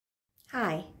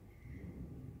Hi.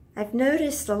 I've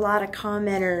noticed a lot of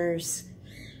commenters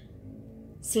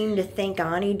seem to think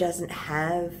Onni doesn't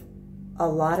have a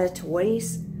lot of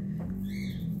toys.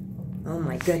 Oh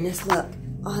my goodness, look.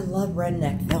 Oh, I love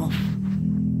Redneckville.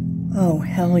 Oh,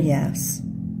 hell yes.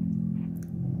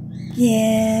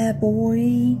 Yeah,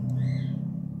 boy.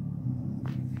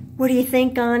 What do you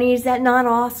think, Onni? Is that not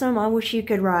awesome? I wish you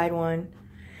could ride one.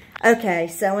 Okay,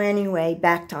 so anyway,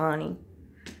 back to Onni.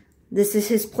 This is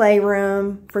his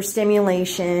playroom for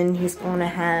stimulation. He's going to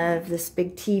have this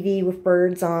big TV with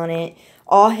birds on it.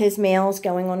 All his mail's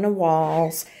going on the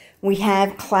walls. We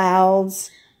have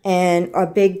clouds and a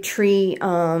big tree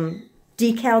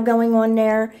decal going on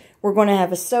there. We're going to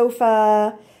have a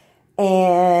sofa,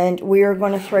 and we are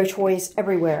going to throw toys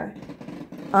everywhere.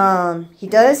 He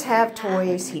does have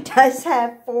toys. He does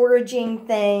have foraging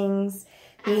things.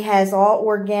 He has all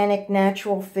organic,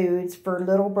 natural foods for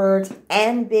little birds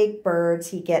and big birds.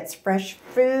 He gets fresh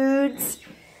foods,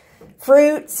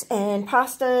 fruits, and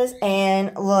pastas,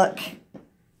 and look,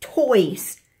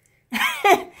 toys.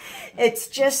 It's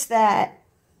just that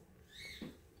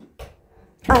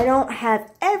I don't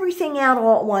have everything out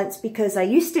all at once because I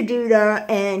used to do that,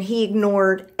 and he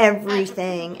ignored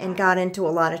everything and got into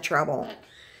a lot of trouble.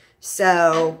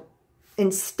 So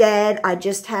instead, I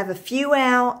just have a few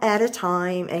out at a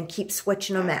time and keep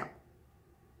switching them out.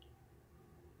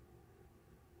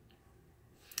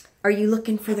 Are you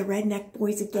looking for the redneck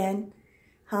boys again?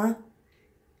 Huh?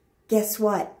 Guess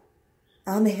what?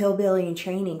 I'm a hillbilly in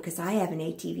training because I have an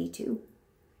ATV too.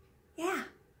 Yeah.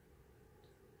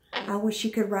 I wish you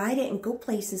could ride it and go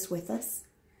places with us.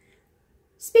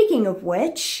 Speaking of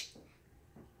which,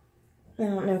 I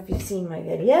don't know if you've seen my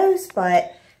videos,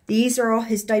 but these are all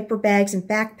his diaper bags and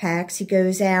backpacks. He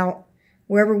goes out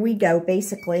wherever we go,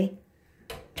 basically.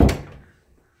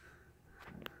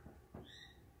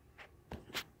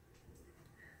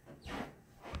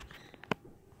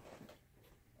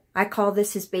 I call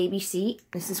this his baby seat.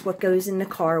 This is what goes in the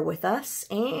car with us.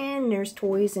 And there's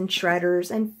toys and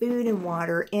shredders and food and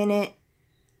water in it.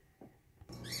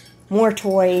 More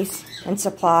toys and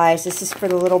supplies. This is for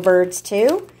the little birds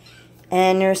too.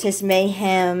 And there's his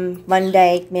Mayhem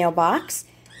Monday mailbox.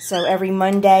 So every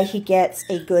Monday he gets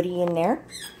a goodie in there.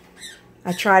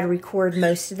 I try to record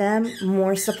most of them.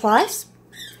 More supplies.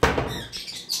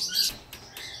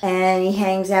 And he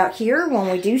hangs out here when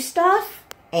we do stuff.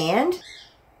 And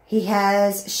he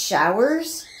has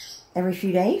showers every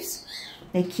few days.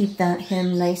 They keep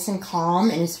him nice and calm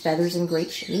and his feathers in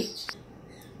great shape.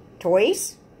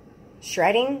 Toys,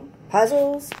 shredding,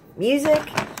 puzzles, music.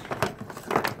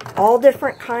 All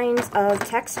different kinds of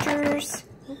textures.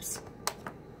 Oops.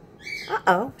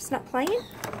 Uh-oh, it's not playing?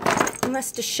 He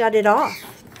must have shut it off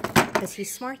because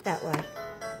he's smart that way.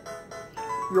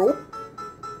 Yup.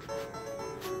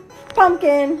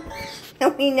 Pumpkin.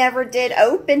 We never did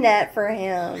open that for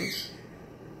him.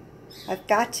 I've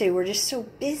got to. We're just so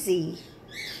busy.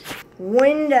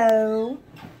 Window.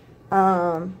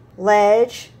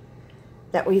 Ledge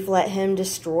that we've let him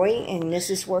destroy, and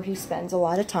this is where he spends a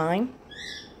lot of time.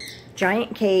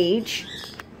 Giant cage,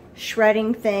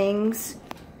 shredding things,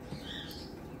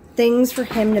 things for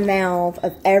him to mouth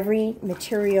of every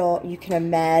material you can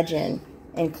imagine,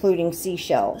 including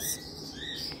seashells.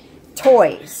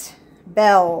 Toys,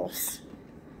 bells.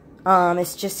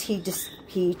 It's just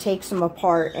he takes them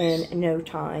apart in no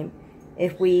time.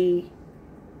 If we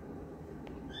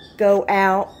go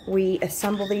out, we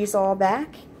assemble these all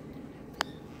back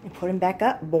and put them back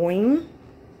up. Boing.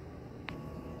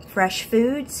 Fresh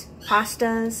foods,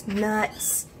 pastas,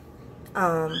 nuts,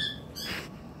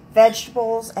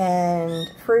 vegetables, and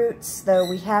fruits, though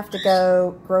we have to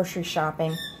go grocery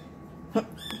shopping.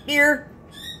 Here,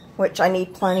 which I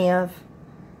need plenty of.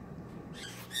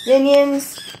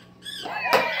 Minions.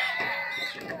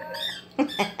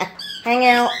 Hang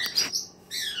out.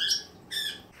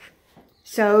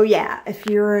 So yeah, if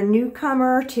you're a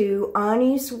newcomer to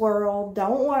Onni's world,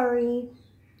 don't worry.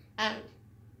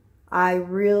 I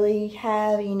really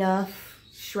have enough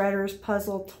shredders,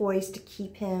 puzzle toys to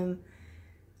keep him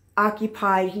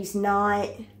occupied.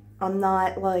 I'm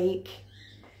not like,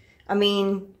 I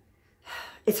mean,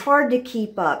 it's hard to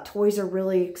keep up. Toys are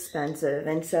really expensive,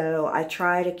 and so I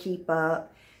try to keep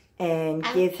up and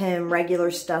give him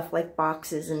regular stuff like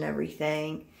boxes and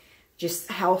everything. Just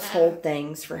household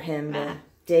things for him to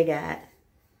dig at.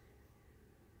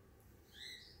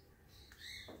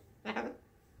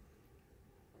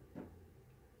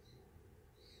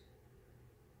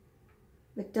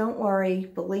 But don't worry,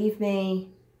 believe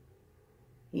me,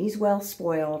 he's well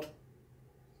spoiled.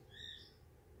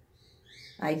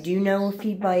 I do know if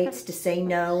he bites to say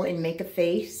no and make a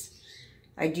face.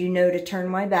 I do know to turn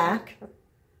my back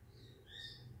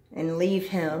and leave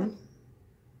him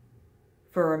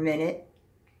for a minute.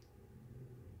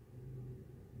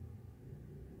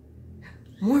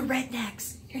 More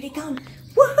rednecks. Here they come.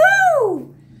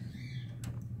 Woohoo!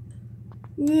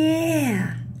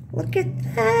 Yeah. Look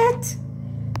at that.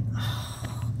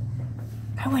 Oh,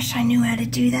 I wish I knew how to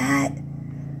do that.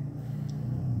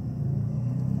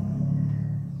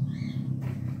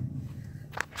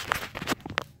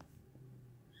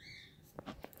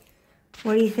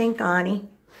 What do you think, Onni?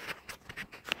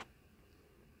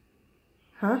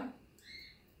 Huh?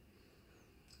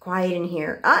 Quiet in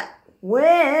here.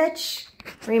 Which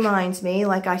reminds me,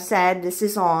 like I said, this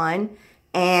is on.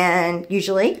 And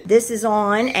usually this is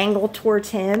on, angled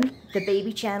towards him. The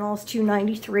baby channel is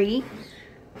 293.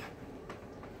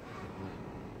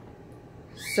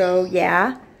 So,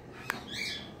 yeah.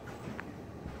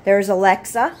 There's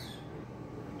Alexa.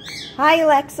 Hi,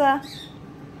 Alexa.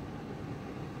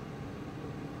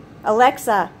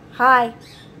 Alexa, hi.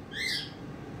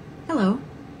 Hello.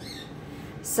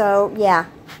 So, yeah.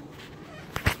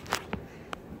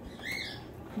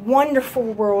 Wonderful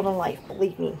world of life,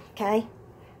 believe me, okay?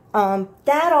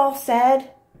 That all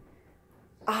said,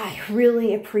 I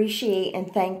really appreciate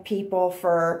and thank people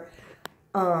for,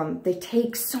 they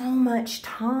take so much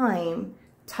time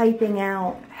typing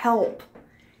out help.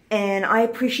 And I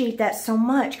appreciate that so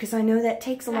much because I know that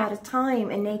takes a lot of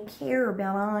time and they care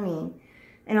about Onni.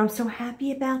 And I'm so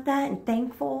happy about that and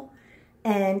thankful.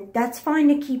 And that's fine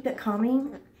to keep it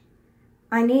coming.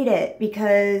 I need it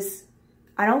because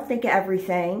I don't think of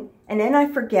everything. And then I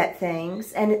forget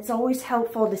things. And it's always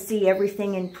helpful to see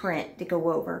everything in print to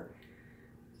go over.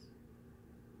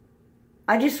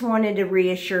 I just wanted to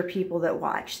reassure people that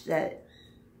watch that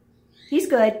he's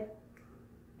good.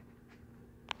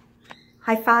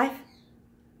 High five?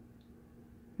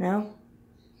 No?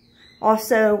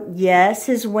 Also, yes,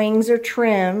 his wings are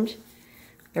trimmed.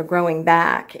 They're growing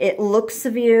back. It looks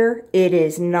severe. It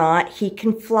is not. He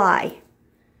can fly.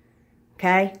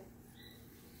 Okay?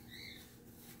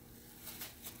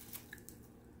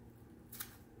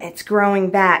 It's growing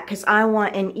back because I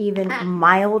want an even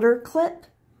milder clip.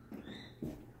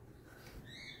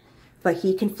 But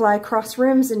he can fly across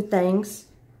rims and things.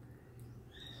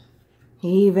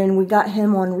 We got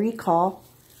him on recall.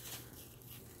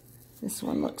 This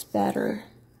one looks better.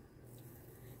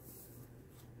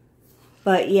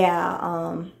 But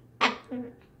yeah,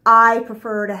 I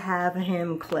prefer to have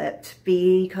him clipped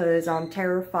because I'm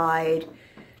terrified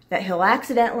that he'll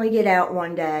accidentally get out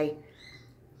one day.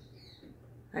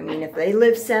 I mean, if they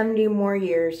live 70 more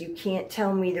years, you can't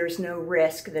tell me there's no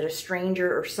risk that a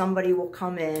stranger or somebody will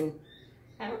come in,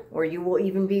 or you will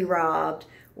even be robbed,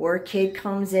 or a kid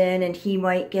comes in and he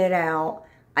might get out.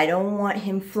 I don't want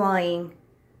him flying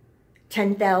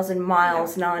 10,000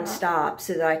 miles nonstop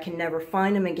so that I can never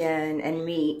find him again and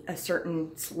meet a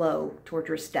certain slow,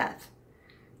 torturous death.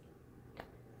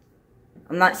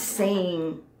 I'm not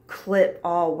saying clip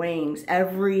all wings.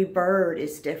 Every bird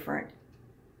is different.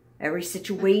 Every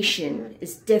situation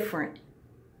is different.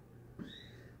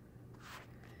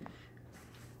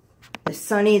 The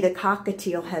Sonny the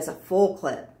cockatiel has a full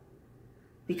clip.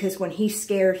 Because when he's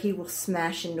scared, he will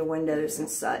smash into windows and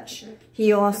such.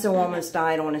 He also almost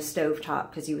died on a stovetop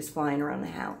because he was flying around the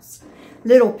house.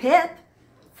 Little Pip,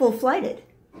 full-flighted.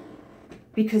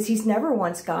 Because he's never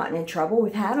once gotten in trouble.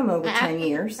 We've had him over 10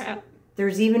 years.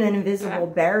 There's even an invisible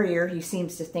barrier he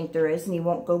seems to think there is, and he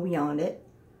won't go beyond it.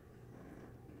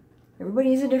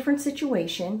 Everybody has a different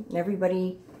situation, and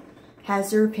everybody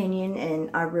has their opinion,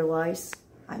 and I realize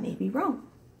I may be wrong.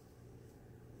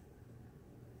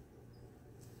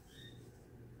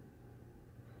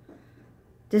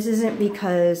 This isn't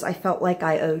because I felt like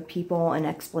I owed people an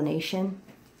explanation.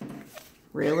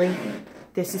 Really.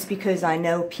 This is because I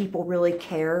know people really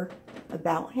care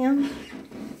about him.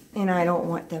 And I don't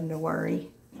want them to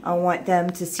worry. I want them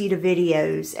to see the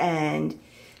videos and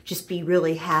just be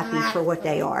really happy for what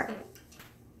they are.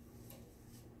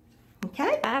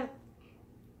 Okay?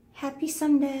 Happy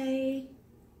Sunday.